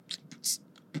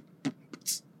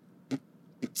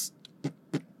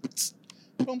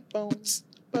bum bum,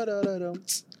 ba-da-da-dum,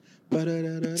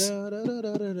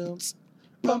 ba-da-da-da-da-da-da-da-dum,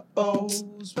 oh,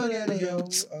 spaghetti-o,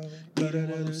 eating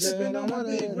while I'm sipping on my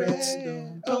big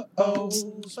red. Oh,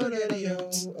 spaghetti-o,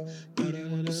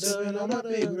 eating while I'm sipping on my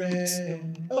big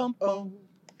red.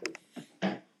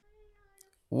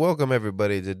 Welcome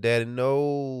everybody to Daddy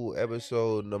No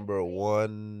episode number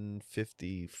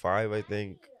 155, I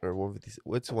think, or 150.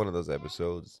 What's one of those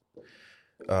episodes?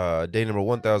 Day number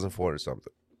 1,400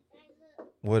 something.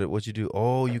 What you do?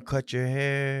 Oh, you cut your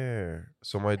hair.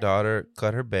 So my daughter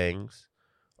cut her bangs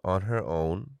on her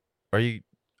own. Are you?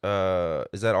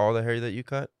 Is that all the hair that you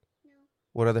cut? No,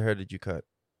 What other hair did you cut?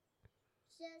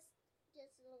 just a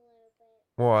little bit.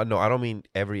 Well, no, I don't mean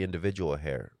every individual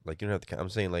hair. Like you don't have to. I'm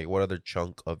saying like what other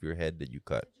chunk of your head did you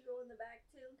cut? Did you go in the back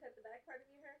too and cut the back part of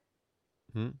your hair?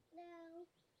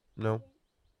 No. No,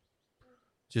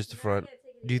 just the Now front. you gotta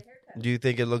take it Do you to get a haircut. do you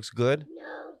think it looks good? No.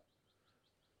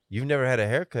 You've never had a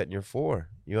haircut and you're 4.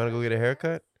 You want to go get a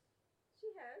haircut? She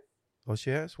has. Oh, she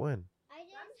has? When? I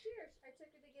didn't. Last year, I took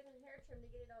her to get her hair trimmed to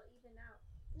get it all even out.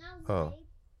 Now Oh.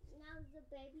 Now the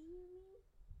baby you mean?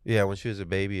 Yeah, when she was a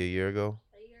baby a year ago.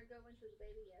 A year ago when she was a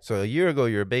baby, yes. So a year ago,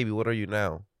 you're a baby. What are you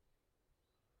now?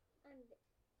 I'm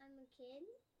a kid.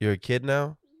 You're a kid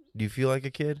now? Do you feel like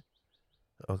a kid?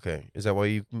 Okay. Is that why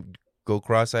you go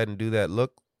cross-eyed and do that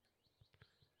look?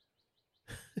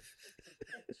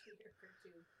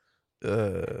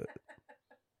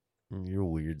 You're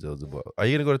weird, Zozabo. Are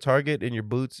you going to go to Target in your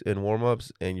boots and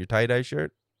warm-ups and your tie-dye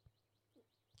shirt?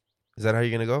 Is that how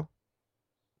you're going to go?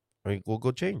 Or we'll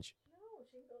go change. No,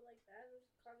 she can go like that. It's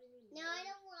probably me. No, I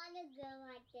don't want to go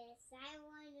like this. I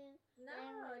want to.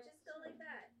 No, just go like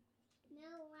that.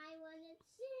 No, I want to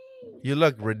sing. You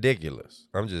look ridiculous.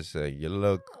 I'm just saying, you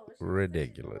look No, she looks like she's been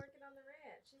ridiculous. working on the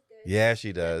ranch. She's good. Yeah,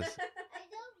 she does. I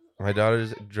don't. My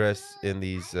daughter's dressed in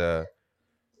these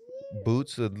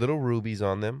boots with little rubies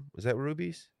on them. Is that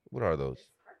rubies? What are those?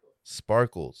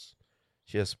 Sparkles.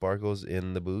 She has sparkles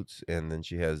in the boots, and then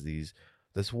she has this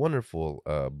wonderful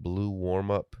blue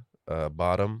warm-up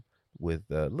bottom with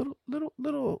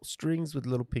little strings with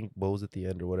little pink bows at the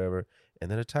end or whatever,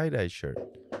 and then a tie-dye shirt.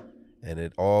 And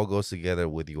it all goes together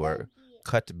with your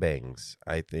cut bangs.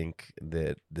 I think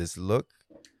that this look,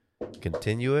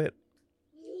 continue it.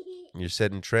 You're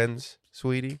setting trends,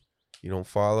 sweetie. You don't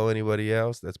follow anybody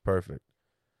else. That's perfect.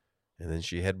 And then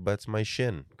she headbutts my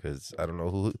shin because I don't know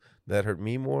who that hurt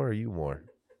me more or you more.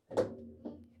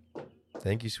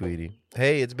 Thank you, sweetie.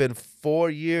 Hey, it's been 4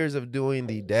 years of doing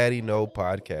the Daddy No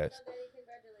podcast.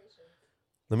 Congratulations.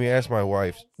 Let me ask my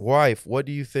wife. Wife, what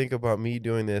do you think about me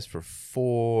doing this for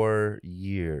 4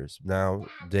 years? Now,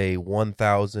 day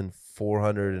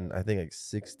 1,400 and I think like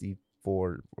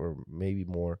 64 or maybe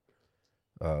more.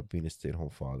 Being a stay-at-home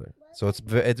father, so it's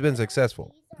been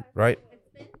successful, right? It's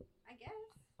been, I guess.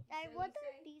 Dad, what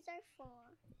these are for?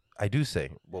 I do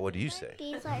say. Well, what do you say?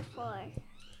 These are for.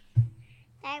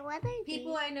 Dad, what are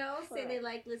People I know say they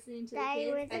like listening to the Dad, kids.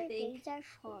 what I are think these are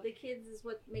for? the kids is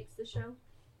what makes the show.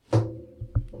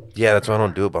 Yeah, that's why I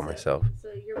don't do it by myself.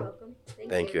 So you're welcome.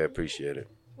 Thank you, I appreciate it.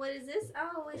 What is this?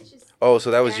 Oh, it's just Oh,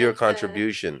 so that was your That's,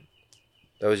 contribution.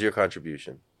 That was your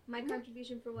contribution. my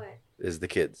contribution for what? Is the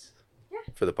kids? Yeah.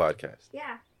 For the podcast.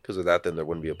 Yeah. Because without them, there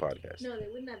wouldn't be a podcast. No, there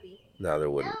would not be. No, there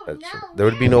wouldn't. No, That's no, true. There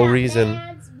would be no reason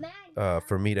for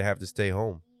for me to have to stay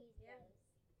home.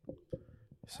 Yeah.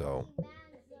 So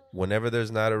whenever there's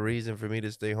not a reason for me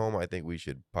to stay home, I think we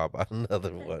should pop out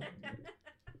another one.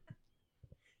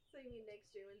 So you mean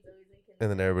next year when Zoe's in kindergarten?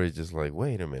 And then everybody's just like,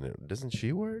 wait a minute, doesn't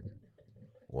she work?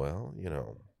 Well,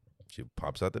 she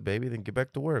pops out the baby, then get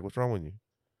back to work. What's wrong with you?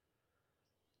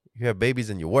 You have babies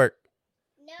and you work.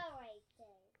 No, I don't.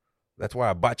 That's why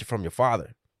I bought you from your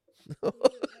father. My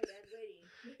dad's waiting.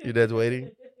 Your dad's waiting?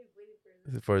 He's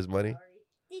waiting For his money? Sorry.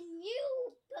 Then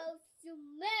you supposed to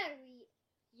marry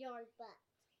your butt.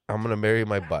 I'm going to marry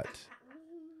my butt.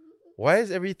 Why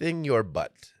is everything your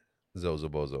butt, Zozo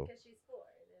Bozo? Because she's 4.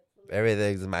 That's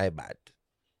Everything's my butt.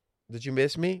 Did you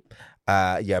miss me?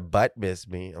 Your butt missed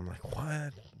me. I'm like,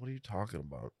 what? What are you talking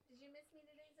about? Did you miss me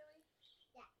today, Zoe?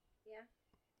 Yeah.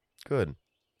 Good.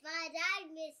 But I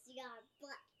miss your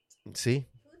butt. See?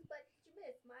 Whose butt did you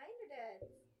miss? Mine or Dad's?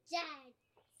 Dad,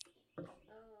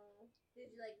 Oh. Did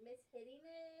you miss hitting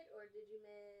it or did you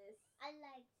miss? I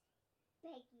like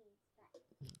baking butt.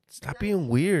 Stop being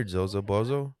weird, Zozo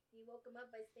Bozo. You woke him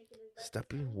up by spanking his butt. Stop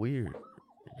being weird.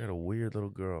 You got a weird little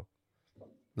girl.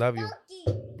 Love you. Donkey.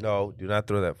 No, do not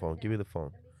throw that phone. Give me the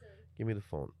phone. That'd be silly. Give me the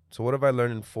phone. So what have I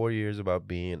learned in 4 years about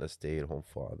being a stay-at-home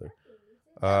father?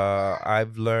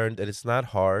 I've learned that it's not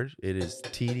hard. It is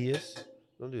tedious.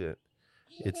 Don't do that.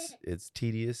 It's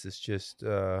tedious. It's just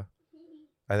I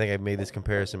I think I've made this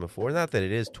comparison before. Not that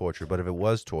it is torture, but if it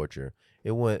was torture,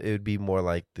 it would be more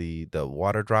like the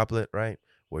water droplet, right?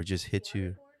 Where it just hits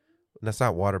you. That's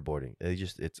not waterboarding.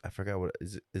 It's I forgot what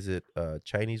is it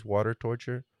Chinese water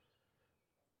torture?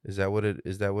 Is that what it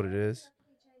is?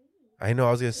 I know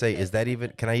I was gonna say, is that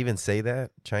even can I even say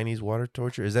that? Chinese water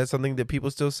torture? Is that something that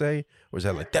people still say? Or is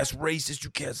that like that's racist,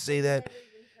 you can't say that?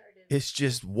 It's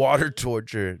just water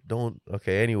torture. Don't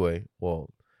okay, anyway. Well,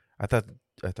 I thought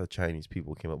Chinese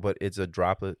people came up, but it's a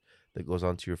droplet that goes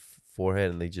onto your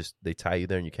forehead and they tie you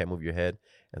there and you can't move your head,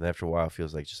 and after a while it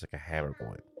feels like just like a hammer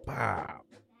going bah,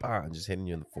 bah, and just hitting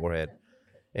you in the forehead.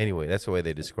 Anyway, that's the way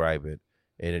they describe it,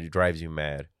 and it drives you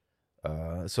mad.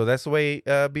 So that's the way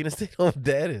being a stay-at-home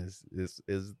dad is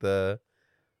the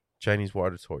Chinese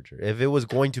water torture. If it was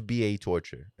going to be a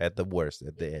torture at the worst,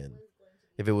 at the end,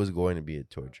 if it was going to be a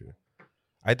torture,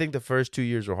 I think the first 2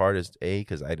 years were hardest.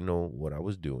 Because I didn't know what I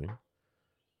was doing.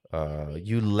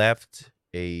 You left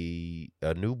a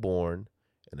newborn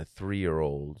and a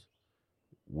 3-year-old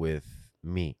with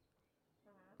me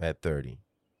at 30.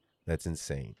 That's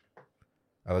insane.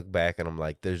 I look back and I'm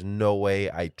like, there's no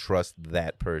way I trust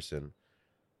that person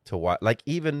to watch. Like,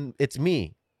 even it's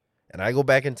me. And I go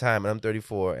back in time and I'm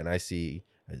 34 and I see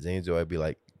Zane Zoe, I'd be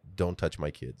like, don't touch my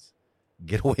kids.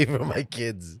 Get away from my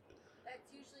kids. That's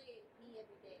usually me every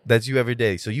day. That's you every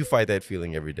day. So you fight that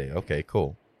feeling every day. Okay,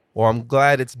 cool. Well, I'm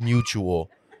glad it's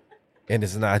mutual and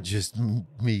it's not just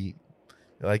me.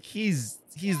 Like, he's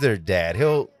their dad.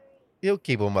 He'll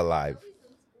keep them alive.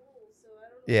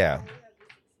 Yeah.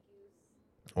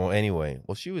 Well, anyway,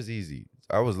 she was easy.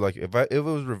 I was lucky. If it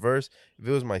was reversed, if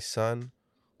it was my son,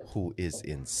 who is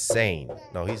insane.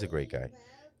 No, he's a great guy.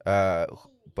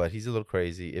 But he's a little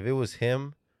crazy. If it was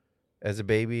him as a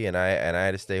baby and I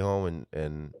had to stay home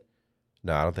and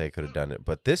no, I don't think I could have done it.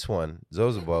 But this one,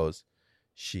 Zozobos,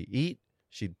 she'd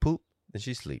poop, and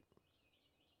she'd sleep.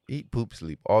 Eat, poop,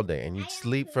 sleep all day. And you'd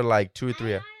sleep for like 2 or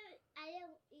 3 hours. I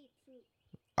don't eat food.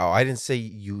 Oh, I didn't say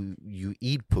you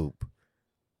eat poop.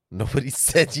 Nobody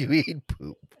said you eat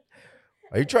poop.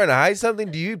 Are you trying to hide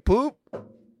something? Do you eat poop?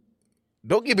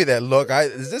 Don't give me that look.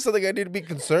 Is this something I need to be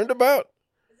concerned about?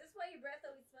 Is this why your breath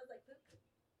always smells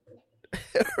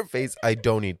like poop? Her face, I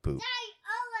don't eat poop.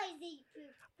 I always eat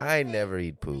food. I never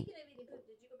eat poop. Speaking of eating poop,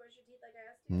 did you go brush your teeth like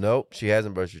I asked you? Nope, she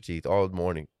hasn't brushed her teeth all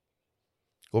morning.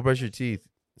 Go brush your teeth,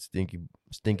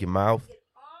 stinky mouth.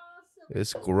 Awesome.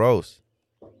 It's gross.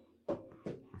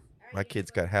 My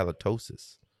kid's got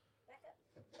halitosis.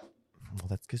 Well,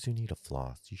 that's because you need a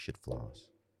floss. You should floss.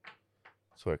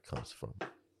 That's where it comes from.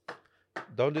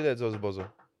 Don't do that, Zozobozo.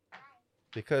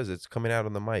 Because it's coming out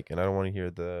on the mic, and I don't want to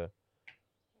hear the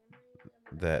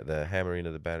hammering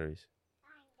of the batteries.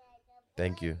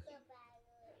 Thank you.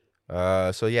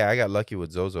 So yeah, I got lucky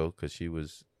with Zozo because she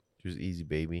was easy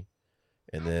baby,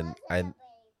 and then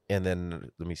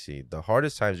let me see. The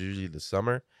hardest times are usually the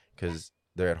summer because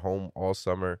they're at home all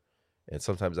summer, and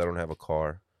sometimes I don't have a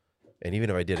car. And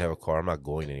even if I did have a car, I'm not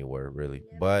going anywhere really.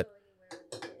 But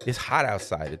it's hot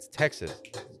outside. It's Texas.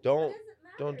 Don't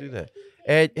do that.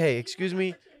 And hey, excuse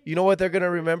me. You know what they're gonna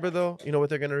remember though? You know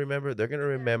what they're gonna remember? They're gonna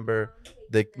remember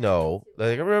they're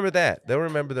gonna remember that. They'll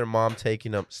remember their mom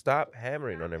taking them. Stop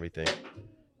hammering on everything.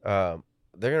 They're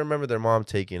gonna remember their mom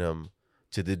taking them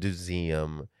to the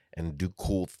museum and do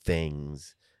cool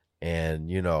things.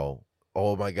 And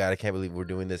oh my God, I can't believe we're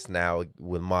doing this now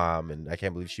with mom, and I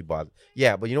can't believe she bought.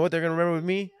 Yeah, but you know what they're gonna remember with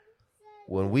me?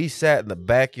 When we sat in the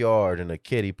backyard in a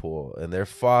kiddie pool, and their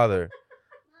father,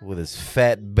 with his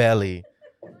fat belly,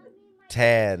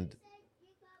 tanned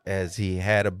as he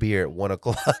had a beer at 1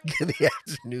 o'clock in the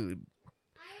afternoon.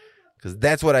 Because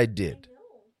that's what I did.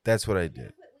 That's what I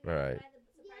did. All right.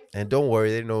 And don't worry,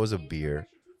 they didn't know it was a beer.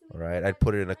 All right. I'd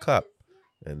put it in a cup,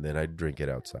 and then I'd drink it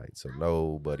outside. So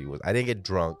I didn't get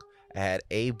drunk. I had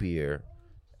a beer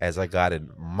as I got in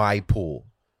my pool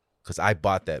because I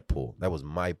bought that pool. That was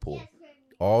my pool.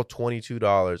 All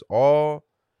 $22. All,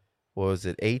 what was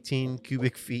it, 18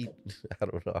 cubic feet? I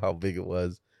don't know how big it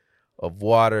was of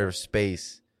water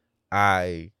space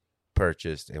I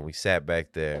purchased. And we sat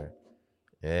back there.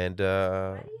 And Why do you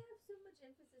have so much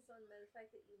emphasis on the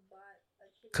fact that you bought a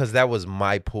kiddie? because that was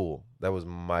my pool. That was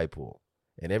my pool.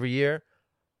 And every year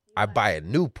I buy a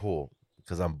new pool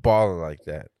because I'm balling like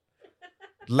that.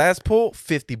 Last pool,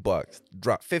 $50.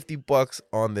 Drop $50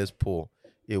 on this pool.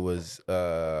 It was,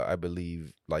 I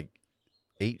believe, like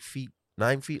 9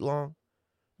 feet long,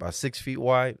 about 6 feet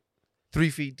wide, 3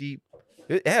 feet deep.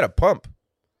 It had a pump.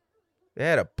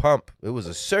 It was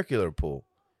a circular pool.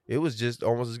 It was just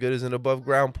almost as good as an above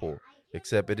ground pool,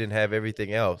 except it didn't have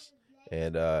everything else.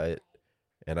 And I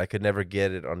could never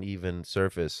get it on even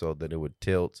surface so that it would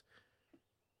tilt.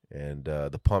 and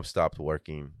the pump stopped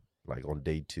working like on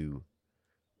day 2,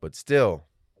 but still,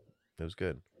 it was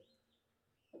good.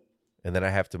 And then I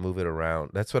have to move it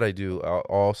around. That's what I do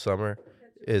all summer.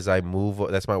 Is I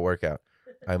move. That's my workout.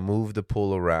 I move the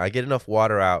pool around. I get enough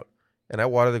water out, and I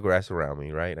water the grass around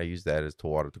me. Right. I use that as to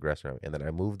water the grass around me, and then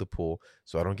I move the pool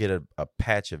so I don't get a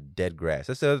patch of dead grass.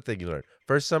 That's the other thing you learn.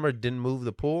 First summer didn't move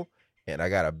the pool, and I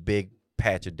got a big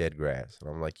patch of dead grass. And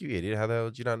I'm like, you idiot! How the hell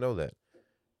did you not know that?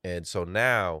 And so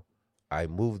now I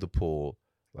move the pool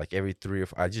like every 3 or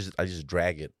 4. I just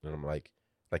drag it, and I'm like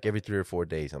every 3 or 4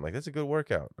 days. I'm like, that's a good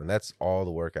workout, and that's all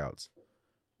the workouts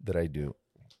that I do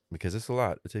because it's a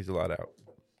lot. It takes a lot out,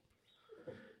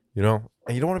 and you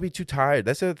don't want to be too tired.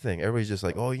 That's the other thing. Everybody's just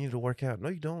like, oh, you need to work out. No,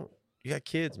 you don't. You got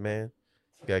kids, man.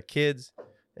 You got kids,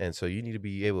 and so you need to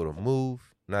be able to move.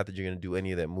 Not that you're gonna do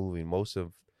any of that moving. Most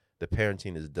of the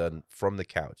parenting is done from the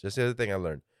couch. That's the other thing I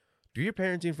learned. Do your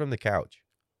parenting from the couch.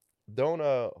 Don't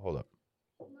hold up.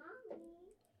 Mommy,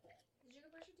 did you go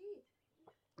brush your teeth?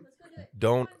 Let's go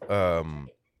do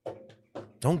it.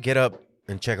 Don't get up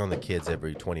and check on the kids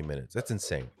every 20 minutes. That's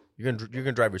insane. You're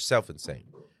gonna drive yourself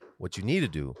insane. What you need to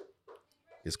do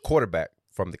is quarterback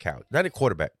from the couch. Not a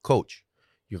quarterback, coach.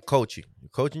 You're coaching. You're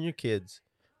coaching your kids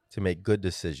to make good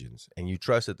decisions, and you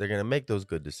trust that they're gonna make those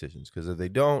good decisions. Because if they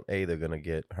don't, A, they're gonna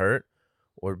get hurt,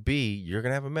 or B, you're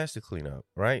gonna have a mess to clean up,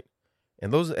 right?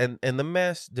 And those and the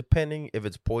mess, depending if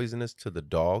it's poisonous to the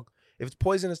dog. If it's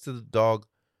poisonous to the dog,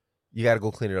 you got to go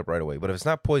clean it up right away. But if it's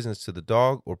not poisonous to the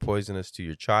dog or poisonous to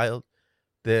your child,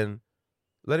 then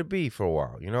let it be for a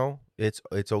while.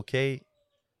 It's okay.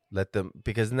 Let them,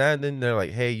 because now then they're like,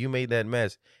 hey, you made that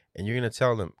mess, and you're gonna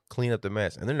tell them clean up the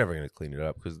mess, and they're never gonna clean it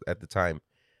up because at the time,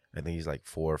 I think he's like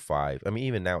 4 or 5. I mean,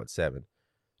 even now at 7.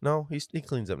 No, he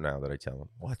cleans up now that I tell him.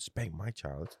 Well, I'd spank my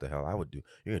child. That's the hell I would do.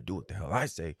 You're going to do what the hell I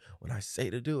say when I say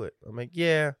to do it. I'm like,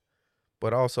 yeah.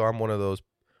 But also, I'm one of those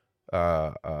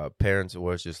parents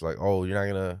where it's just like, oh, you're not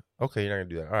going to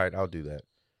do that. All right, I'll do that.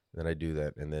 And then I do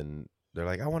that. And then they're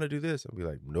like, I want to do this. I'll be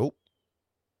like, nope.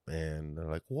 And they're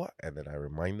like, what? And then I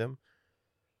remind them.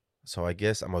 So I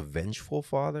guess I'm a vengeful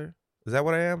father. Is that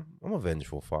what I am? I'm a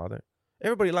vengeful father.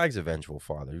 Everybody likes a vengeful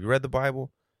father. You read the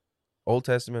Bible? Old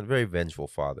Testament, very vengeful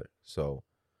father. So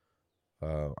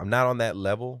I'm not on that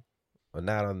level. I'm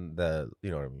not on the,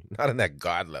 you know what I mean? Not on that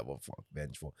God level,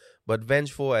 vengeful. But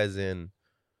vengeful as in,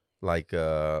 like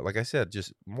I said,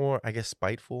 just more, I guess,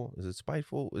 spiteful. Is it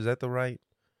spiteful? Is that the right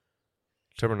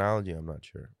terminology? I'm not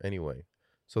sure. Anyway,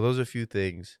 so those are a few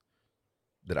things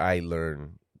that I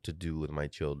learn to do with my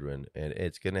children. And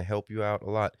it's going to help you out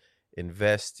a lot.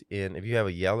 Invest in, if you have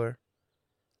a yeller,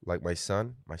 like my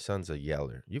son's a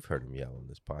yeller. You've heard him yell on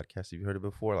this podcast. Have you heard it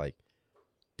before? Like,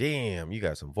 damn, you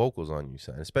got some vocals on you,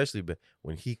 son. Especially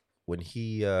when he couldn't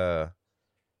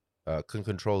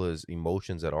control his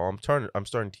emotions at all. I'm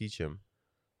starting to teach him.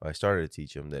 I started to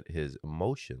teach him that his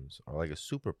emotions are like a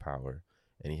superpower,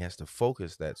 and he has to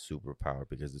focus that superpower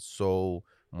because it's so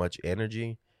much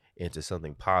energy into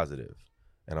something positive.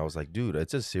 And I was like, dude,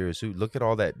 it's a serious. Look at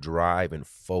all that drive and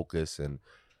focus and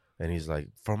he's like,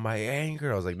 from my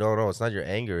anger. I was like, no, it's not your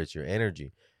anger. It's your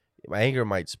energy. My anger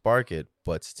might spark it,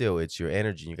 but still, it's your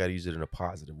energy. You got to use it in a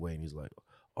positive way. And he's like,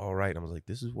 all right. I was like,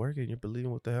 this is working. You're believing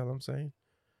what the hell I'm saying?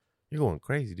 You're going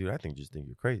crazy, dude. I just think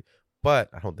you're crazy. But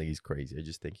I don't think he's crazy. I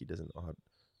just think he doesn't know how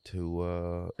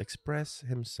to express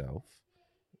himself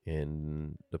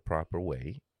in the proper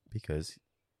way because,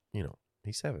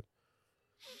 he's 7.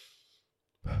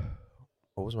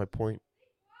 What was my point?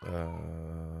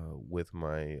 With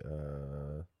my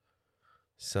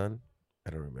son,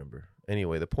 I don't remember.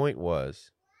 Anyway, the point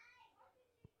was,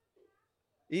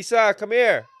 Isa, come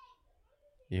here.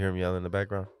 You hear him yelling in the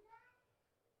background?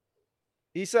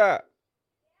 Isa,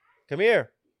 come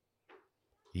here.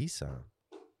 Isa.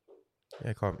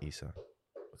 Yeah, I call him Isa.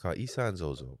 I call Isa and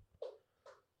Zozo.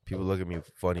 People look at me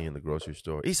funny in the grocery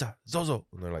store. Isa, Zozo,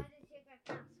 and they're like,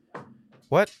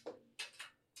 what?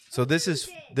 So this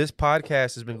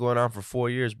podcast has been going on for 4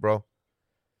 years, bro.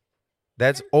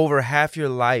 That's over half your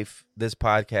life this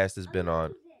podcast has been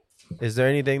on. Is there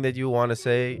anything that you want to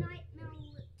say?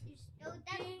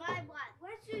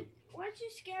 What's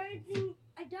your scary thing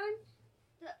I done?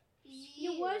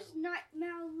 It was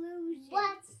Nightmare Illusion.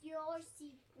 What's your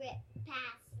secret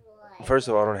password? First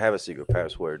of all, I don't have a secret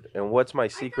password. And what's my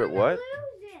secret what?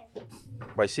 Illusion.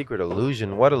 My secret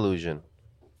illusion? What illusion?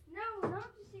 No, not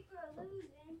the secret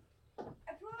illusion.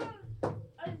 I put a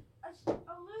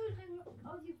illusion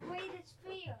of your greatest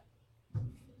fear.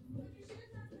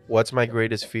 What's my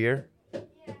greatest fear? Yeah.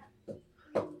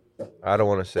 I don't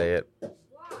want to say it Why?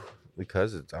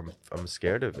 because I'm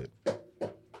scared of it.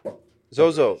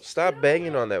 Zozo, stop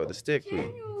banging on that with a stick, please.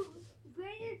 Genuinely.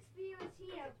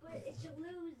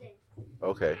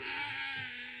 Okay.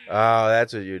 Oh,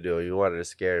 that's what you're doing. You wanted to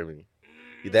scare me.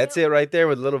 That's it right there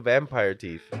with little vampire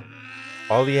teeth.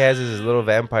 All he has is his little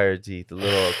vampire teeth, the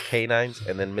little canines,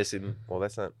 and then missing. Well,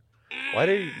 that's not. Why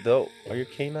did you, though? Are your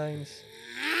canines?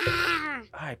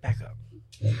 All right, back up.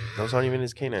 Those aren't even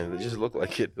his canines. They just look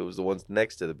like it. It was the ones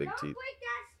next to the big teeth. Break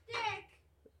that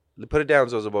stick. Put it down,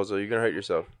 Zozobozo. You're gonna hurt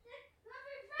yourself.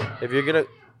 If you're gonna,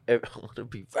 I'm gonna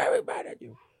be very mad at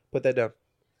you. Put that down.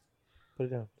 Put it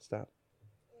down. Stop.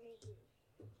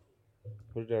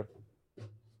 Put it down.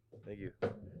 Thank you.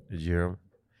 Did you hear him?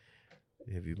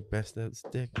 If you mess that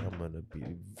stick, I'm gonna be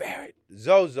very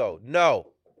Zozo. No.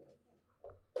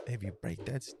 If you break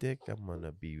that stick, I'm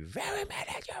gonna be very mad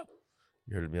at you.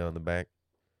 You heard me on the back.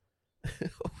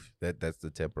 That's the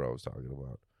temper I was talking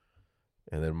about.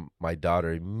 And then my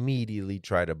daughter immediately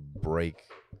tried to break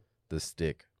the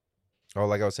stick. Oh,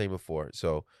 like I was saying before.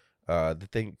 So the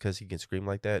thing, because he can scream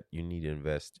like that, you need to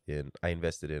invest in. I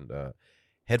invested in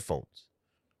headphones.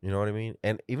 You know what I mean?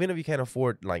 And even if you can't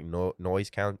afford like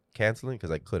noise canceling, because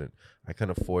I couldn't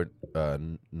afford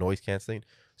noise canceling.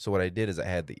 So what I did is I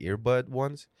had the earbud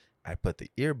ones. I put the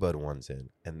earbud ones in,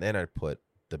 and then I put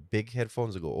the big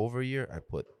headphones that go over your ear. I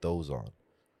put those on,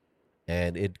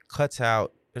 and it cuts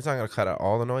out. It's not gonna cut out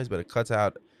all the noise, but it cuts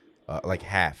out like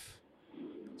half.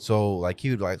 So like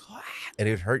you'd like, and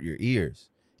it hurt your ears.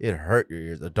 It hurt your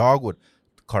ears. The dog would,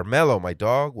 Carmelo, my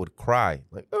dog, would cry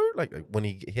like when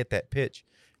he hit that pitch.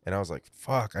 And I was like,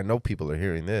 fuck, I know people are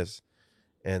hearing this.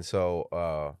 And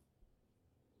so,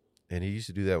 and he used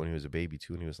to do that when he was a baby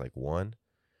too. And he was like 1.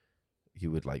 He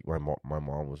would like, my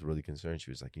mom was really concerned.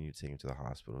 She was like, you need to take him to the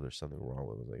hospital. There's something wrong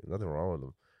with him. I was like, nothing wrong with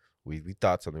him. We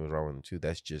thought something was wrong with him too.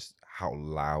 That's just how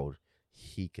loud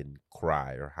he can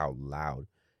cry or how loud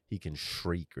he can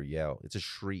shriek or yell. It's a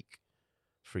shriek.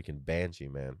 Freaking banshee,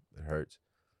 man. It hurts.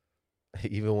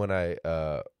 Even when I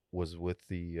was with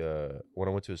when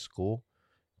I went to a school,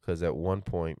 because at one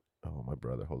point, oh, my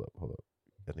brother, hold up.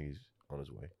 I think he's on his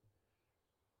way.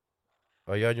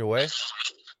 Are you on your way? I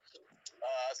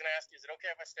was going to ask you, is it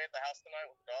okay if I stay at the house tonight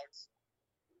with the dogs?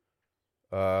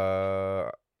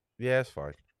 Yeah, it's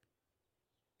fine.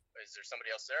 Is there somebody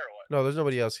else there or what? No, there's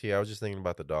nobody else here. I was just thinking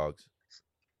about the dogs.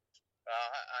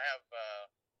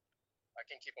 I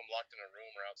can keep them locked in a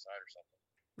room or outside or something.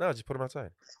 No, just put them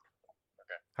outside.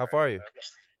 Okay. How far are you?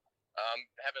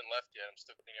 Haven't left yet. I'm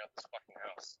still cleaning out this fucking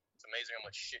house. It's amazing how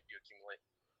much shit you accumulate.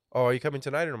 Oh, are you coming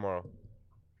tonight or tomorrow?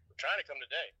 I'm trying to come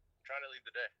today. I'm trying to leave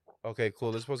the day. Okay,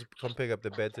 cool. They're supposed to come pick up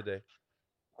the bed today.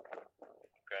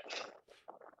 Okay.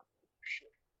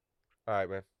 Shit. All right,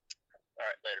 man. All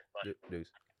right, later. Bye.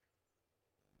 Deuce.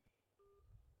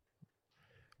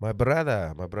 My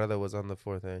brother was on the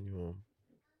 4th annual.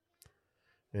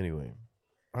 Anyway,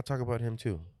 I'll talk about him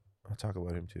too.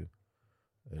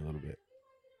 In a little bit.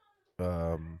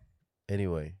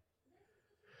 Anyway,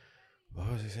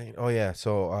 what was I saying? Oh yeah,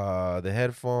 so the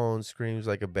headphones screams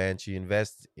like a banshee.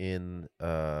 Invest in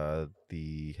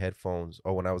the headphones.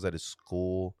 Oh, when I was at a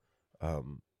school, I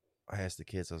asked the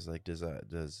kids. I was like, does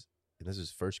and this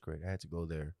is 1st grade. I had to go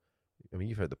there. I mean,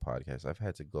 you've heard the podcast. I've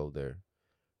had to go there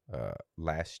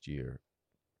last year.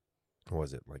 What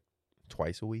was it, like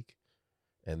twice a week?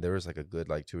 And there was like a good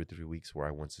like 2 or 3 weeks where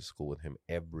I went to school with him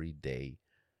every day.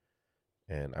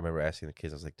 And I remember asking the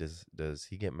kids, I was like, does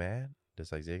he get mad?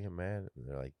 Does Isaiah get mad? And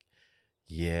they're like,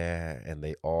 yeah. And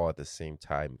they all at the same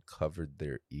time covered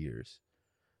their ears.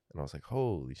 And I was like,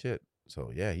 holy shit.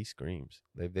 So yeah, he screams.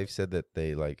 They've said that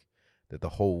they like that the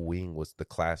whole wing was the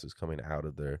class was coming out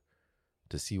of there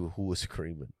to see who was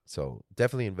screaming. So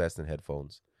definitely invest in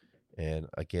headphones. And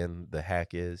again, the hack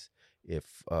is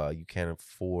if you can't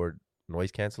afford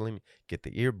noise canceling, get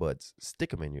the earbuds,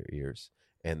 stick them in your ears,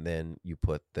 and then you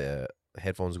put the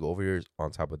headphones go over your ears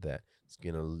on top of that.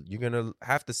 You're gonna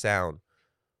half the sound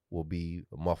will be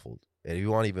muffled. And if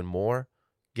you want even more,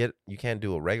 you can't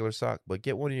do a regular sock, but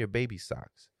get one of your baby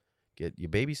socks. Get your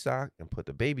baby sock and put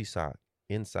the baby sock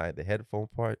inside the headphone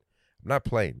part. I'm not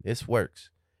playing. This works.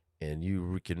 And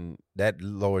that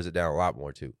lowers it down a lot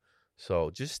more too.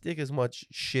 So just stick as much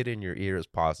shit in your ear as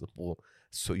possible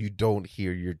so you don't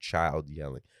hear your child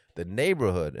yelling. The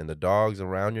neighborhood and the dogs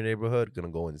around your neighborhood are going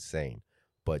to go insane.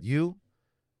 But you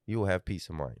will have peace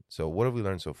of mind. So what have we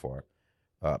learned so far?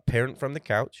 Parent from the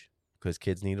couch, because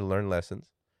kids need to learn lessons.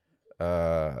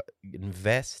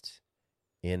 Invest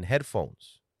in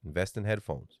headphones.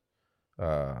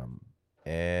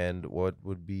 And what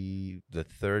would be the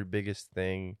third biggest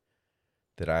thing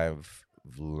that I've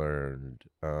learned?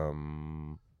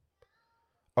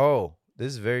 Oh,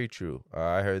 this is very true.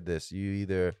 I heard this. You're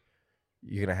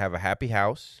going to have a happy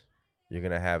house, you're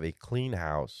going to have a clean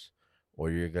house, or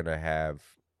you're going to have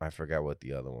I forgot what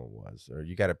the other one was, or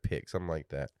you got to pick something like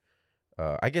that.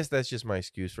 I guess that's just my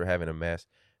excuse for having a mess.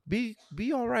 Be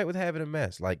all right with having a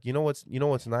mess. Like, you know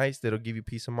what's nice that'll give you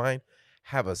peace of mind?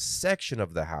 Have a section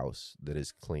of the house that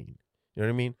is clean. You know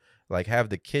what I mean? Like, have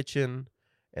the kitchen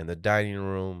and the dining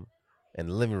room and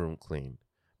the living room clean.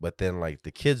 But then, like,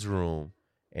 the kids' room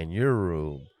and your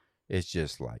room is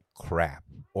just like crap.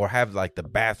 Or have like the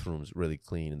bathrooms really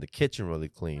clean and the kitchen really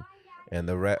clean and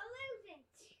the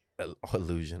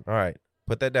illusion. All right,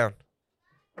 put that down.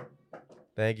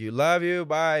 Thank you. Love you.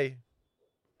 Bye.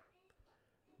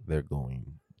 They're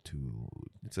going to.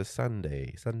 It's a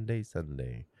Sunday.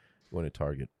 Going to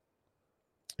Target.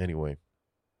 Anyway.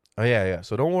 Oh yeah.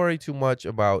 So don't worry too much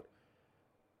about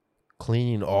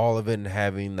cleaning all of it and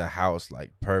having the house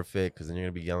like perfect, because then you're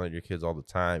gonna be yelling at your kids all the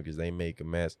time because they make a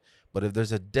mess. But if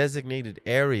there's a designated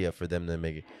area for them to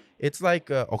make it, it's like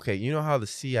okay, you know how the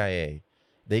CIA,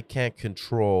 they can't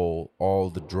control all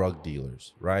the drug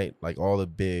dealers, right? Like all the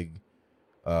big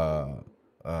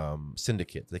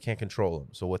syndicates, they can't control them.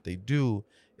 So what they do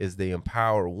is they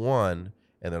empower one,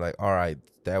 and they're like, all right,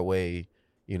 that way,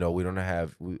 you know, we don't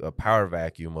have a power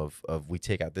vacuum of we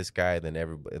take out this guy, then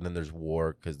everybody, and then there's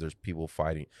war because there's people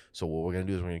fighting. So what we're gonna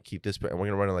do is we're gonna keep this, and we're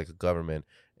gonna run it like a government,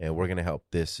 and we're gonna help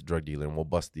this drug dealer, and we'll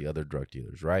bust the other drug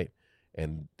dealers, right?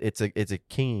 And it's a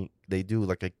king. They do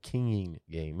like a kinging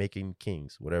game, making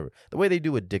kings, whatever. The way they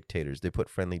do with dictators, they put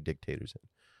friendly dictators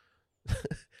in.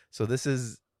 So this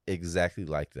is exactly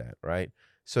like that, right?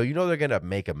 So you know they're gonna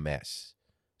make a mess.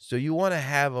 So you want to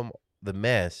have the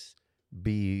mess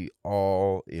be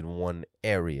all in one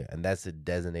area, and that's a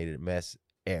designated mess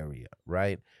area,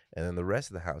 right? And then the rest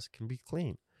of the house can be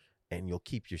clean, and you'll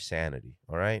keep your sanity.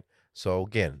 All right. So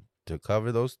again, to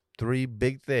cover those three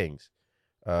big things,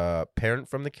 parent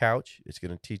from the couch. It's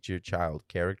going to teach your child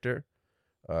character.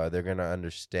 They're going to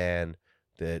understand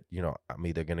that, you know, I'm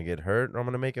either going to get hurt or I'm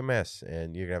going to make a mess,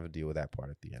 and you're going to have to deal with that part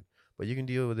at the end, but you can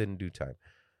deal with it in due time.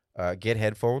 Get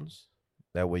headphones.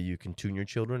 That way you can tune your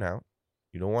children out.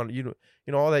 You don't want you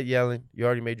know all that yelling. You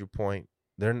already made your point.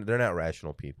 They're not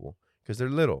rational people because they're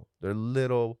little. They're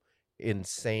little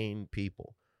insane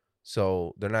people.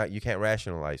 So they're not. You can't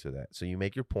rationalize with that. So you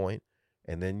make your point,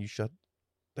 and then you shut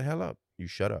the hell up. You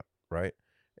shut up, right?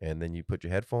 And then you put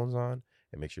your headphones on,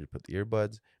 and make sure to put the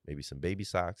earbuds, maybe some baby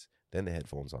socks, then the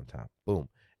headphones on top. Boom.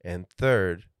 And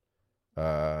third,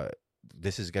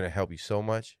 this is gonna help you so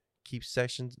much. Keep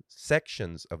sections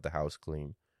of the house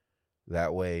clean.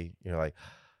 That way you're like,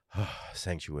 oh,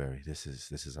 sanctuary. This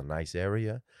is a nice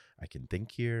area. I can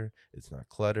think here. It's not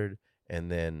cluttered.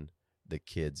 And then the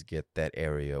kids get that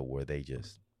area where they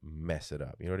just mess it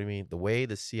up. You know what I mean? The way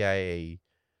the CIA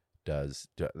does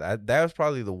that was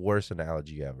probably the worst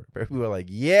analogy ever. People were like,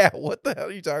 yeah, what the hell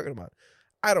are you talking about?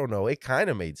 I don't know. It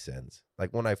kind of made sense.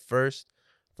 Like when I first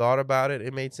thought about it,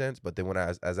 it made sense. But then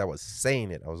as I was saying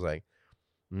it, I was like,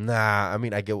 nah, I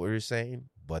mean, I get what you're saying,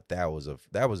 but that was a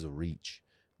reach.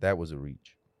 That was a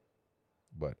reach.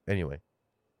 But anyway.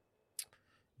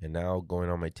 And now going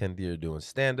on my 10th year doing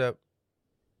stand-up.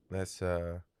 That's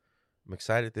I'm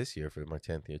excited this year for my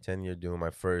 10th year. 10th year doing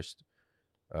my first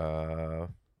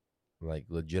like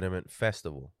legitimate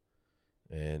festival.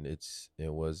 And it's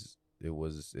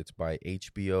by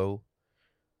HBO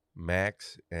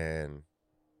Max and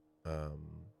I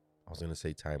was gonna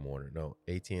say Time Warner. No,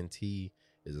 AT&T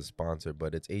is a sponsor,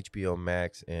 but it's HBO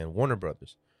Max and Warner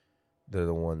Brothers. They're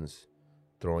the ones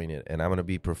throwing it. And I'm going to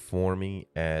be performing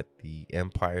at the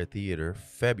Empire Theater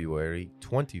February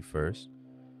 21st.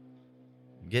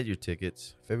 Get your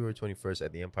tickets. February 21st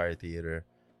at the Empire Theater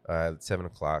at 7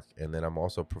 o'clock. And then I'm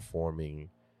also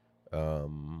performing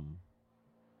February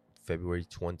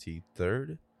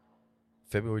 23rd.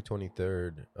 February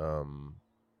 23rd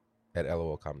at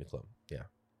LOL Comedy Club. Yeah.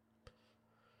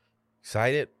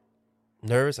 Excited.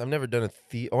 Nervous. I've never done a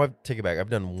theater. Oh, I take it back. I've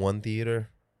done one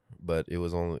theater, but it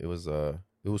was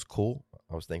cool.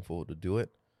 I was thankful to do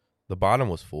it. The bottom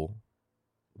was full,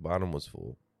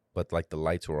 but like the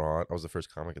lights were on. I was the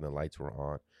first comic, and the lights were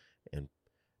on, and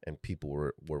people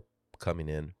were coming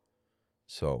in.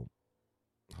 So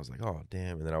I was like, oh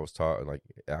damn! And then I was taught, like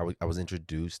I was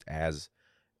introduced as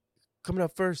coming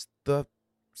up first, the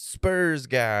Spurs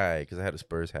guy, because I had a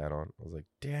Spurs hat on. I was like,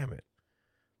 damn it.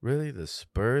 Really, the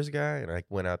Spurs guy? And I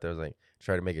went out there, I was like,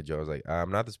 tried to make a joke. I was like, I'm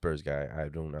not the Spurs guy. I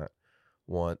do not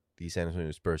want the San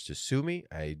Antonio Spurs to sue me.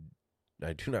 I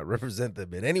do not represent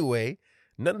them in any way.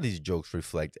 None of these jokes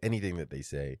reflect anything that they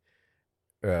say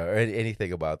or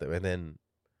anything about them. And then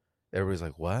everybody's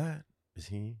like, what? Is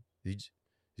he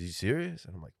serious?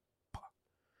 And I'm like, fuck.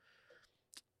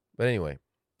 But anyway,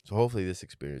 so hopefully this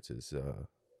experience is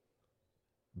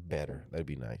better. That'd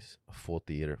be nice. A full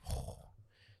theater.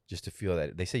 Just to feel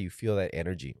that. They say you feel that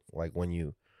energy. Like when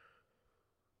you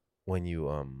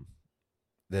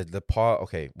the pause.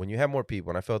 Okay, when you have more people,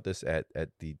 and I felt this at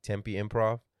the Tempe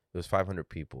Improv, there was 500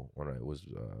 people when I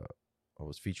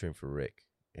was featuring for Rick.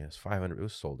 And it was 500. It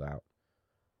was sold out.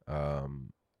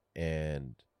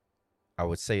 And I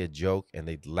would say a joke and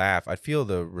they'd laugh. I'd feel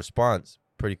the response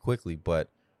pretty quickly, but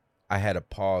I had to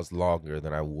pause longer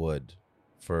than I would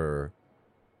for,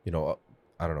 I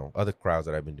don't know, other crowds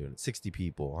that I've been doing. 60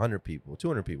 people, 100 people,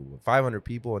 200 people, 500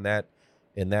 people in that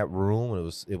room.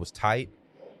 It was tight.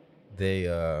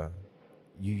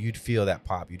 You'd feel that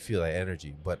pop. You'd feel that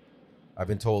energy. But I've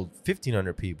been told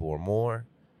 1,500 people or more,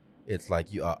 it's like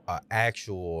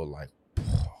actual like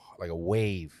a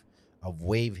wave. A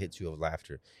wave hits you of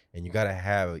laughter, and you gotta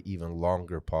have an even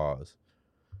longer pause.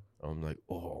 I'm like,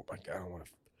 oh my God, I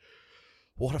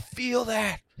want to feel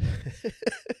that.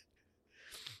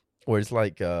 Or it's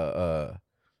like, I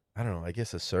don't know, I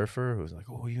guess a surfer who's like,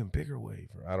 oh, even bigger wave,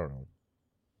 or I don't know.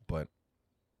 But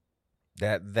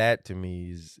that to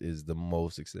me is the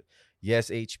most exciting. Yes,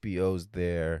 HBO's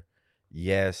there.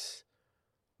 Yes,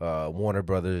 Warner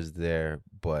Brothers is there.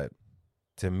 But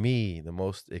to me, the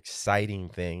most exciting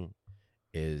thing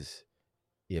is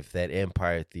if that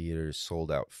Empire Theater is sold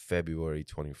out February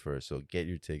 21st. So get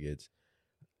your tickets,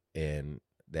 and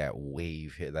that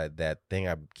wave hit, that thing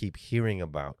I keep hearing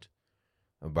about,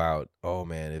 oh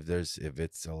man, if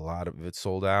it's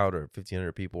sold out or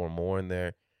 1,500 people or more in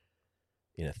there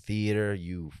in a theater,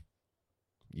 you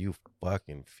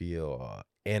fucking feel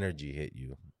energy hit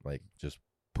you, like just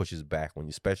pushes back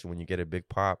especially when you get a big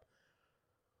pop.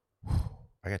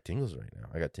 I got tingles right now.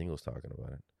 I got tingles talking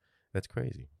about it. That's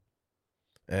crazy.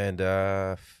 And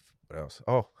what else?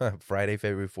 Oh, Friday,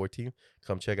 February 14th.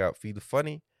 Come check out Feed the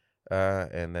Funny.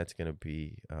 And that's going to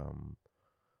be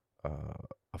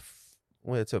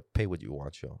it's a pay what you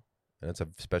want show. And it's a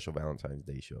special Valentine's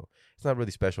Day show. It's not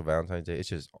really special Valentine's Day. It's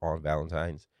just on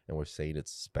Valentine's. And we're saying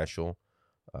it's special.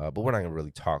 But we're not going to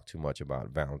really talk too much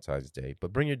about Valentine's Day.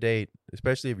 But bring your date,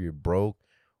 especially if you're broke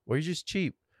or you're just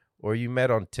cheap or you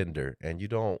met on Tinder and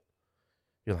you're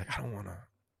like, I don't want to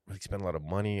really spend a lot of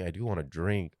money. I do want to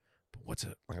drink, but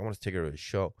I want to take her to a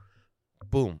show.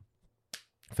 Boom.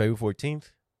 February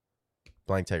 14th,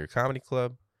 Blind Tiger Comedy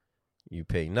Club. You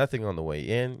pay nothing on the way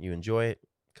in. You enjoy it.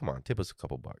 Come on, tip us a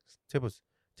couple bucks. Tip us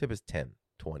 10,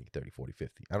 20, 30, 40,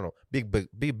 50. I don't know. Big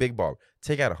baller.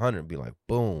 Take out 100 and be like,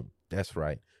 boom. That's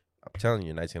right. I'm telling you,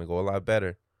 your night's going to go a lot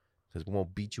better because we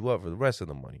won't beat you up for the rest of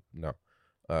the money. No.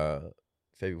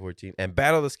 February 14th. And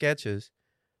Battle of the Sketches.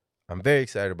 I'm very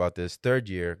excited about this. 3rd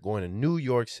year, going to New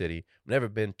York City. Never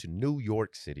been to New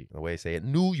York City. The way I say it,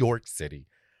 New York City.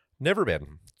 Never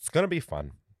been. It's gonna be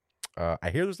fun. I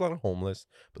hear there's a lot of homeless,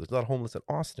 but there's a lot of homeless in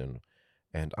Austin,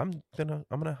 and I'm gonna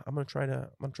try to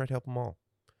help them all.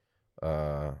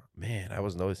 Man, I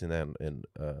was noticing that, and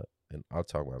I'll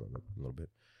talk about it a little bit.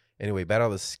 Anyway, Battle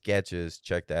of the Sketches.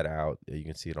 Check that out. You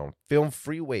can see it on Film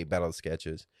Freeway. Battle of the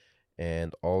Sketches,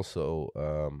 and also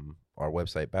our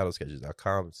website,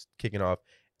 battlesketches.com. It's kicking off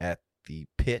at the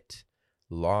Pit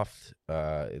Loft.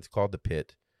 It's called the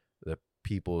Pit, the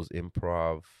People's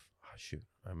Improv. Oh, shoot,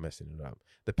 I'm messing it up.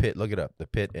 The Pit, look it up. The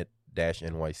Pit at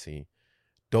 -NYC.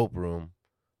 Dope room.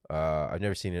 I've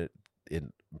never seen it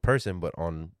in person, but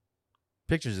on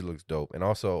pictures it looks dope. And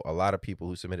also, a lot of people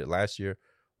who submitted last year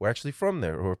were actually from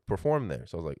there or performed there.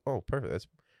 So I was like, oh, perfect. That's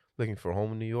looking for a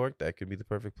home in New York. That could be the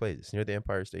perfect place. It's near the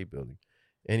Empire State Building.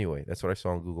 Anyway, that's what I saw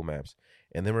on Google Maps.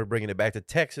 And then we're bringing it back to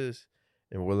Texas,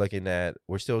 and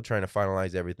we're still trying to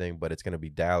finalize everything, but it's going to be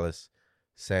Dallas,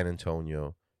 San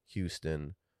Antonio,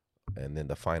 Houston, and then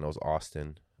the finals,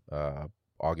 Austin,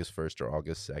 August 1st or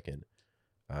August 2nd,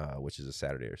 which is a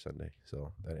Saturday or Sunday.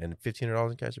 So, and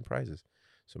 $1,500 in cash and prizes.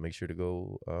 So make sure to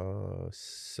go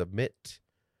submit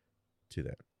to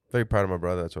that. Very proud of my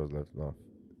brother. That's what I was left off.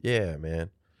 Yeah,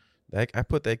 man. I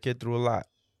put that kid through a lot.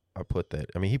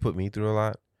 He put me through a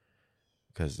lot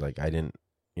because, like, I didn't,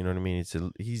 you know what I mean?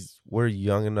 We're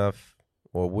young enough,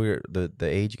 or the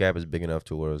age gap is big enough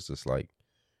to where it's just like,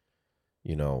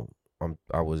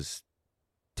 I was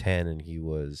 10 and he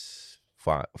was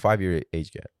 5-year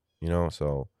age gap,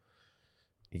 so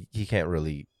he can't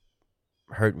really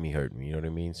hurt me, you know what I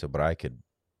mean? So, but I could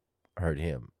hurt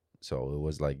him. So it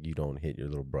was like, you don't hit your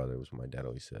little brother, was what my dad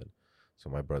always said. So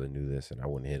my brother knew this, and I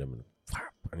wouldn't hit him,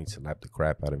 and he slapped the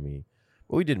crap out of me.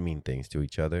 But we did mean things to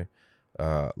each other.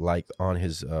 Like on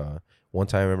his one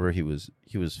time, I remember he was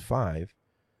 5,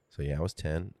 so yeah, I was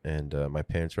 10, and my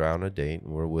parents were out on a date,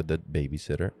 and we're with the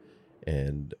babysitter,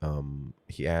 and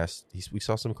we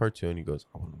saw some cartoon. He goes,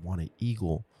 I want an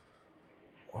eagle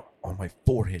on my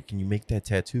forehead, can you make that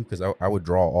tattoo? Because I would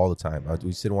draw all the time.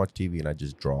 We sit and watch TV and I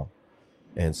just draw.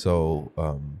 And so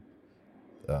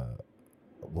I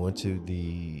went to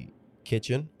the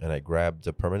kitchen and I grabbed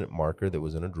a permanent marker that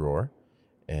was in a drawer.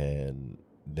 And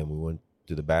then we went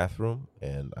to the bathroom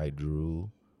and I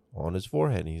drew on his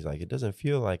forehead. And he's like, it doesn't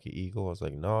feel like an eagle. I was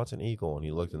like, no, it's an eagle. And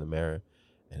he looked in the mirror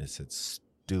and it said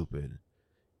stupid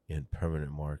in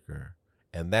permanent marker.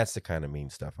 And that's the kind of mean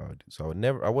stuff I would do. So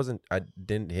I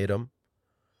didn't hit him,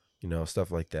 stuff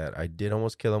like that. I did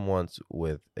almost kill him once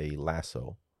with a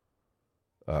lasso.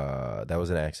 That was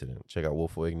an accident. Check out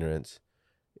Willful Ignorance.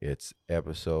 It's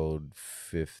episode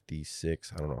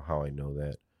 56. I don't know how I know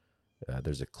that.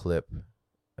 There's a clip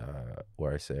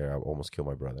where I say I almost killed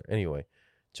my brother. Anyway,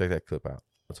 check that clip out.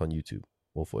 It's on YouTube.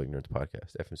 Willful Ignorance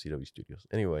Podcast, FMCW Studios.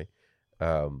 Anyway,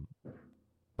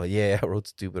 but yeah, I wrote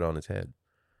stupid on his head.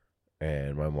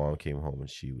 And my mom came home and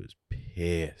she was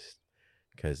pissed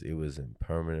because it was in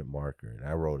permanent marker and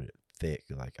I wrote it thick.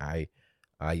 Like I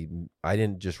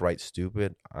didn't just write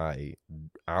stupid. I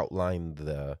outlined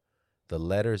the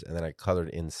letters and then I colored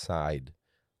inside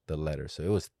the letter. So it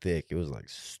was thick. It was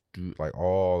like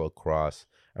all across.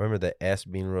 I remember the S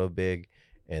being real big,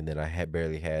 and then I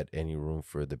barely had any room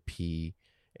for the P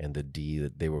and the D.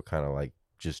 That they were kind of like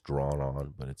just drawn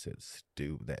on, but it said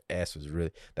stupid. That S was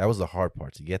that was the hard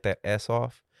part, to get that S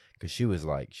off, because she was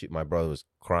like, my brother was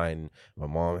crying. My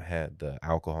mom had the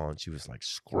alcohol and she was like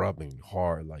scrubbing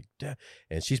hard like that,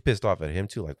 and she's pissed off at him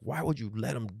too, like, why would you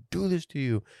let him do this to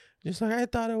you? Just like, I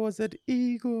thought it was an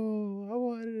eagle. I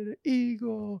wanted an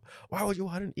eagle. Why would you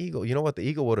want an eagle? You know what? The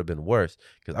eagle would have been worse,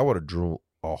 because I would have drew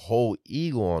a whole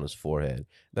eagle on his forehead.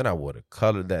 Then I would have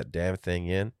colored that damn thing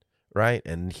in, right?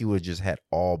 And he would have just had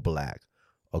all black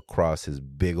across his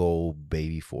big old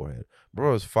baby forehead.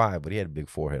 Bro was 5, but he had a big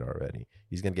forehead already.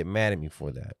 He's gonna get mad at me for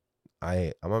that.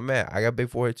 I'm not mad. I got a big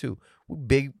forehead too.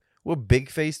 We're big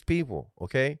faced people,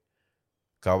 okay?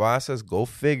 Cabezas, go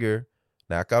figure.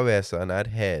 Not cabeza, not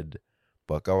head,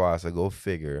 but cabeza, go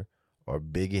figure, are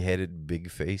big headed, big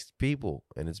faced people.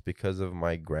 And it's because of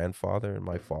my grandfather and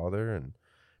my father and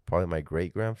probably my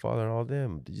great grandfather and all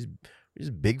them. They're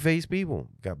just big faced people.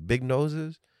 Got big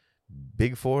noses,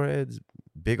 big foreheads,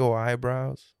 big old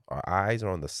eyebrows. Our eyes are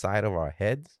on the side of our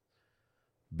heads.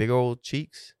 Big old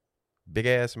cheeks. Big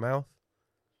ass mouth.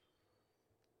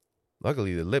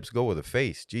 Luckily, the lips go with the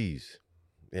face. Jeez.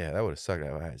 Yeah, that would have sucked.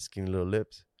 I had skinny little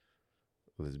lips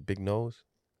with his big nose.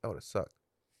 That would have sucked.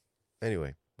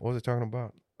 Anyway, what was I talking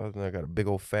about? Other than I got a big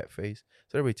old fat face.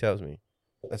 So everybody tells me.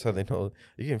 That's how they know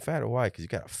you're getting fat or why? Because you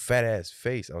got a fat ass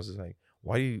face. I was just like,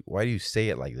 why do you say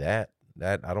it like that?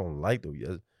 That I don't like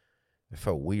the. It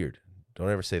felt weird. Don't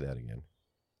ever say that again.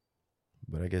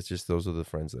 But I guess just those are the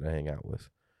friends that I hang out with.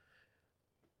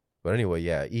 But anyway,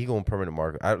 yeah, eagle and permanent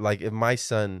marker. I like if my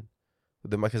son,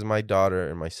 because my daughter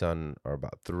and my son are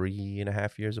about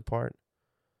 3.5 years apart,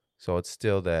 so it's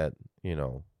still that,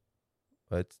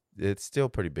 it's still a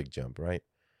pretty big jump, right?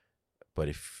 But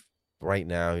if right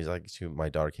now he's like, my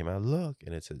daughter came out, look,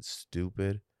 and it said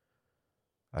stupid,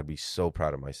 I'd be so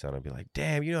proud of my son. I'd be like,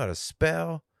 damn, you know how to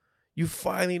spell? You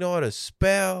finally know how to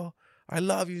spell? I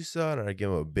love you, son. And I'd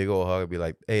give him a big old hug. I'd be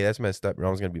like, hey, that's messed up. Your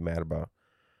mom's going to be mad about.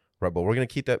 Right, but we're going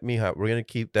to keep that, mija. We're going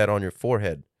to keep that on your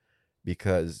forehead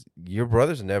because your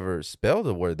brother's never spelled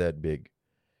a word that big.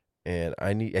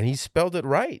 And he spelled it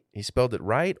right. He spelled it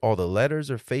right. All the letters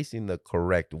are facing the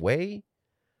correct way.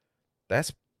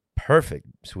 That's perfect,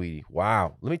 sweetie.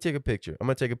 Wow. Let me take a picture. I'm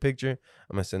going to take a picture.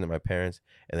 I'm going to send it to my parents.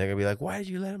 And they're going to be like, why did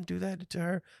you let him do that to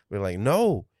her? We're like,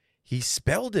 no, he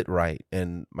spelled it right.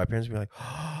 And my parents will be like,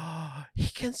 oh, he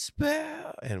can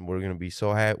spell. And we're going to be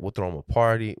so happy. We'll throw him a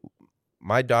party.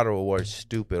 My daughter will wear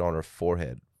stupid on her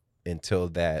forehead until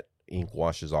that ink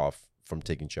washes off from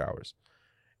taking showers.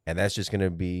 And that's just going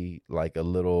to be like a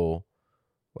little,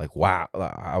 like, wow.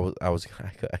 I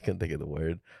couldn't think of the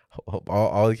word.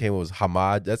 All it came was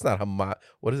hamad. That's not hamad.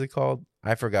 What is it called?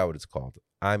 I forgot what it's called.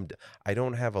 I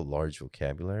don't have a large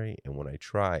vocabulary. And when I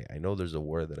try, I know there's a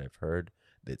word that I've heard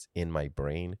that's in my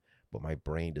brain, but my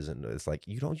brain doesn't know. It's like,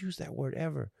 you don't use that word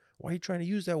ever. Why are you trying to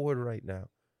use that word right now?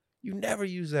 You never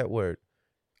use that word.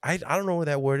 I don't know where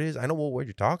that word is. I know what word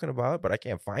you're talking about, but I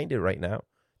can't find it right now.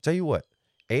 Tell you what,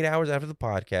 8 hours after the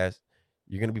podcast,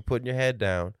 you're going to be putting your head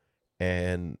down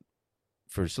and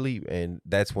for sleep, and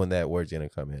that's when that word's going to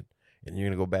come in. And you're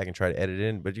going to go back and try to edit it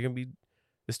in, but you're going to be,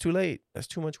 it's too late. That's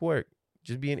too much work.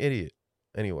 Just be an idiot.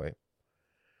 Anyway,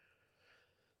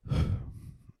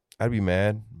 I'd be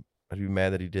mad. I'd be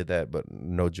mad that he did that, but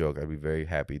no joke. I'd be very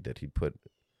happy that he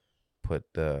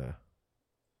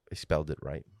he spelled it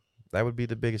right. That would be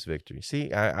the biggest victory.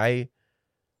 See, I'm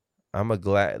a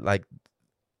glad, like,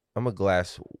 I'm a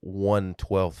glass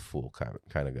 1/12 full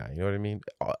kind of guy. You know what I mean?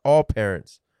 All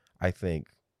parents, I think,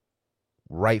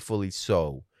 rightfully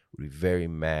so, would be very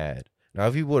mad. Now,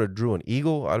 if you would have drew an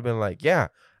eagle, I'd have been like, yeah,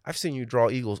 I've seen you draw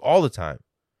eagles all the time.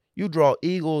 You draw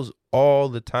eagles all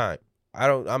the time.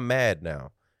 I'm mad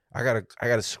now. I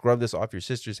gotta scrub this off your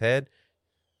sister's head.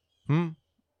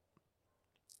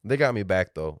 They got me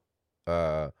back though.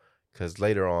 Because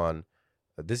later on,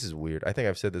 this is weird. I think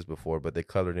I've said this before, but they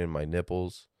colored in my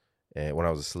nipples and when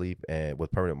I was asleep and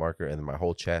with permanent marker, and then my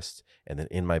whole chest, and then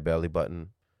in my belly button.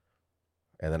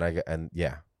 And then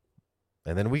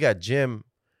and then we got gym,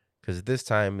 because this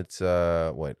time it's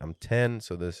I'm 10,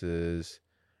 so this is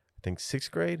I think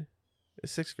 6th grade.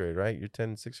 It's 6th grade, right? You're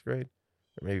 10 in 6th grade,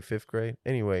 or maybe 5th grade.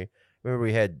 Anyway, remember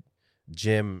we had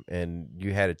gym and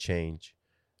you had to change.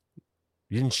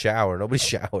 You didn't shower. Nobody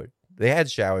showered. They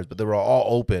had showers, but they were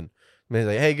all open. I mean,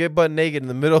 like, hey, get butt naked in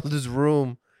the middle of this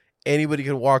room. Anybody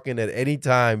can walk in at any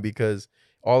time, because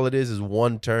all it is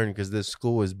one turn, because this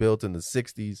school was built in the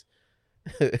 60s.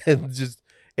 And just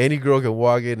any girl can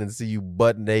walk in and see you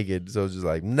butt naked. So it's just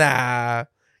like, nah.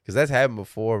 Because that's happened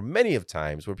before many of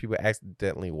times where people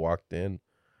accidentally walked in.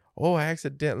 Oh, I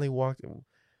accidentally walked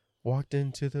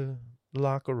into the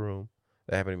locker room.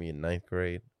 That happened to me in 9th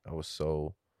grade.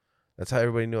 That's how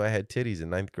everybody knew I had titties in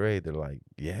 9th grade. They're like,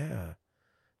 yeah,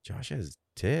 Josh has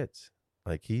tits.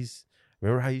 Like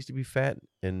remember how he used to be fat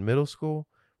in middle school?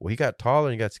 Well, he got taller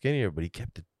and he got skinnier, but he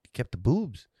kept the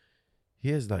boobs. He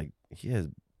has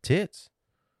tits.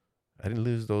 I didn't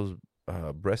lose those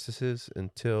breastises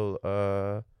until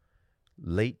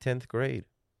late 10th grade.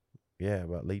 Yeah,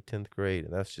 about late 10th grade.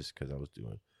 And that's just because I was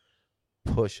doing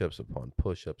push-ups upon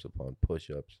push-ups upon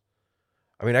push-ups.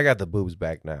 I mean, I got the boobs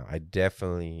back now. I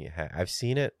definitely I've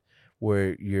seen it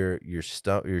where your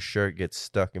shirt gets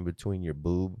stuck in between your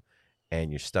boob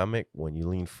and your stomach when you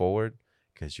lean forward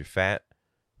because you're fat.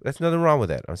 That's nothing wrong with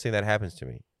that. I'm saying that happens to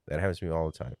me. That happens to me all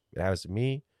the time. It happens to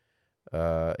me.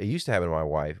 It used to happen to my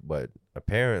wife, but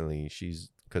apparently she's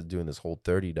doing this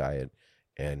Whole30 diet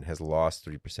and has lost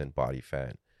 3% body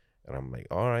fat. And I'm like,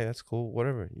 all right, that's cool.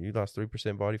 Whatever. You lost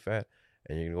 3% body fat,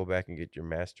 and you're gonna go back and get your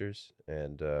master's,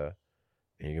 and you're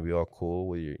gonna be all cool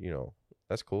with your,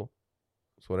 that's cool.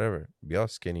 It's whatever. Be all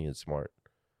skinny and smart.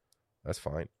 That's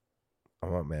fine.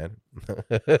 I'm not mad.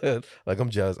 Like, I'm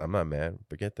jealous. I'm not mad.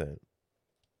 Forget that.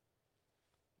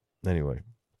 Anyway,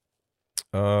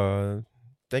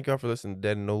 thank y'all for listening to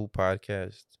Dead and Old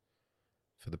podcast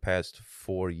for the past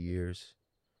 4 years.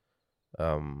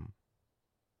 I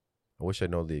wish I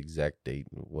know the exact date.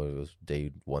 What it was,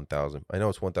 day 1000. I know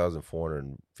it's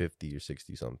 1450 or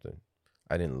 60 something.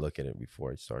 I didn't look at it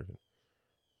before I started.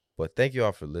 But thank you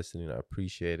all for listening. I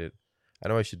appreciate it. I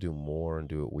know I should do more and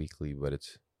do it weekly, but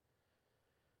it's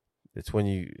when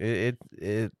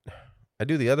I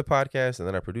do the other podcast, and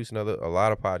then I produce a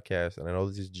lot of podcasts, and I know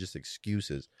this is just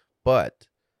excuses, but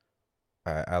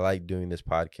I like doing this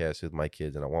podcast with my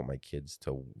kids, and I want my kids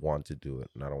to want to do it,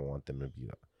 and I don't want them to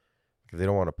be because they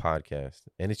don't want a podcast.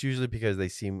 And it's usually because they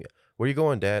see me, where you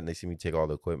going, Dad? And they see me take all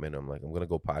the equipment. I'm like, I'm going to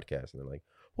go podcast. And they're like,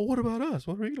 well, what about us?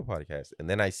 What are we going to podcast? And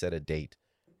then I set a date.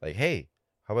 Like, hey,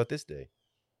 how about this day?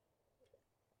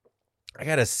 I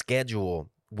got a schedule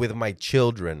with my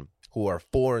children who are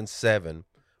 4 and 7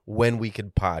 when we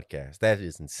could podcast. That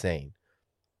is insane.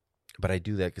 But I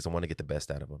do that because I want to get the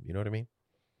best out of them. You know what I mean?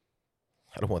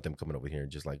 I don't want them coming over here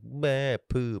and just like, meh,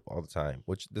 poop all the time,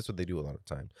 which that's what they do a lot of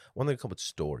the time. I want them to come with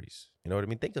stories. You know what I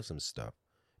mean? Think of some stuff.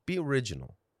 Be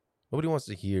original. Nobody wants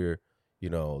to hear,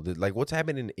 like what's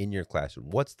happening in your classroom.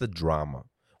 What's the drama?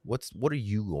 What are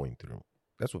you going through?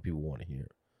 That's what people want to hear.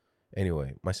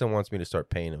 Anyway, my son wants me to start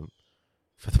paying him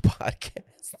for the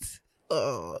podcast.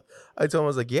 I told him, I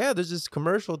was like, yeah, there's this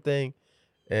commercial thing.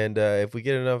 And if we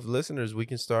get enough listeners, we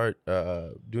can start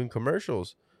doing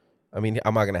commercials. I mean,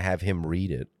 I'm not going to have him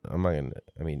read it.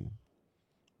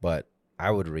 But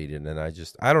I would read it. And I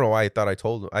don't know why I thought I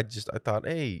told him. I thought,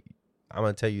 hey, I'm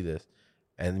going to tell you this.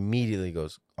 And immediately he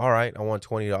goes, all right, I want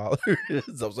 $20.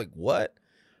 I was like, what?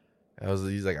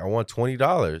 He's like, I want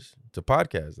 $20 to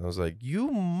podcast. And I was like,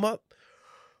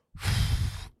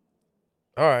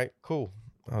 all right, cool.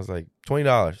 I was like,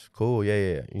 $20. Cool.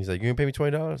 Yeah. He's like, you gonna pay me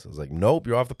 $20? I was like, nope,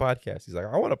 you're off the podcast. He's like,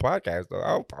 I want a podcast though.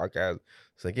 I want a podcast.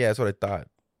 It's like, yeah, that's what I thought.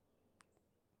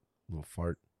 Little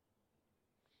fart.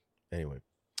 Anyway,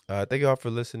 thank you all for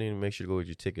listening. Make sure to go get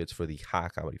your tickets for the Ha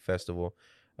Comedy Festival.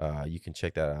 You can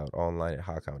check that out online at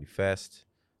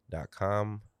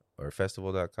hacomedyfest.com or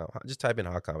festival.com. Just type in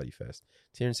Ha Comedy Fest.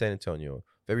 It's here in San Antonio,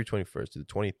 February 21st to the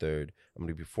 23rd. I'm going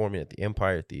to be performing at the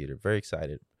Empire Theater. Very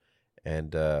excited.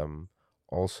 And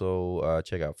also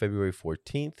check out February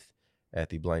 14th at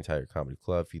the Blind Tiger Comedy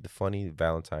Club. Feed the Funny,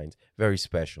 Valentine's, very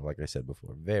special, like I said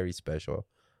before, very special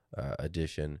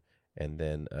edition. And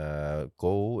then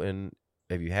go and,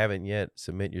 if you haven't yet,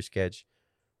 submit your sketch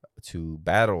to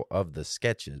Battle of the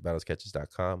Sketches,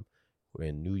 battlesketches.com. We're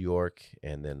in New York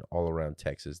and then all around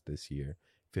Texas this year.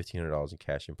 $1,500 in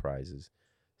cash and prizes.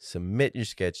 Submit your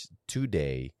sketch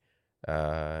today.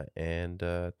 And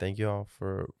thank you all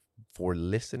for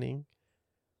listening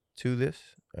to this.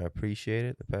 I appreciate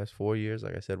it. The past 4 years,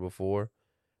 like I said before,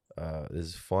 this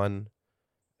is fun.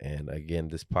 And again,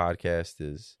 this podcast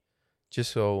is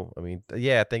just so, I mean,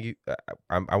 yeah, thank you.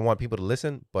 I want people to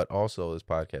listen, but also this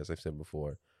podcast, I've said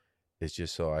before, is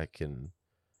just so I can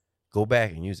go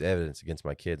back and use evidence against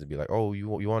my kids and be like, oh, you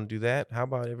want to do that? How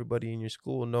about everybody in your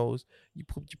school knows you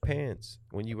pooped your pants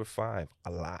when you were 5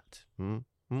 a lot?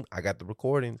 I got the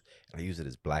recordings and I use it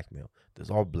as blackmail. There's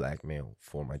all blackmail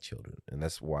for my children. And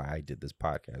that's why I did this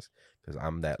podcast, because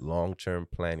I'm that long-term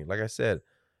planning. Like I said,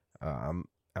 I'm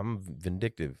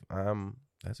vindictive.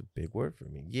 That's a big word for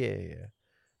me. Yeah.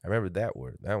 I remember that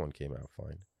word. That one came out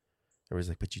fine. Everybody's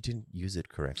like, but you didn't use it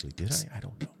correctly, did I? I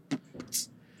don't know.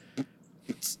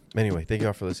 Anyway, thank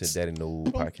y'all for listening to Daddy No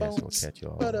Podcast. We'll catch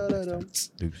y'all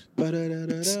next time. Deuce.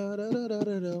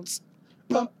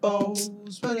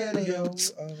 Spaghetti-O.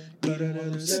 Eating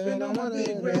while I'm sipping on my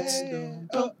big red.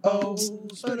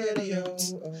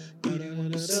 Spaghetti-O. Eating while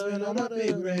I'm sipping on my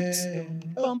big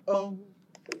red.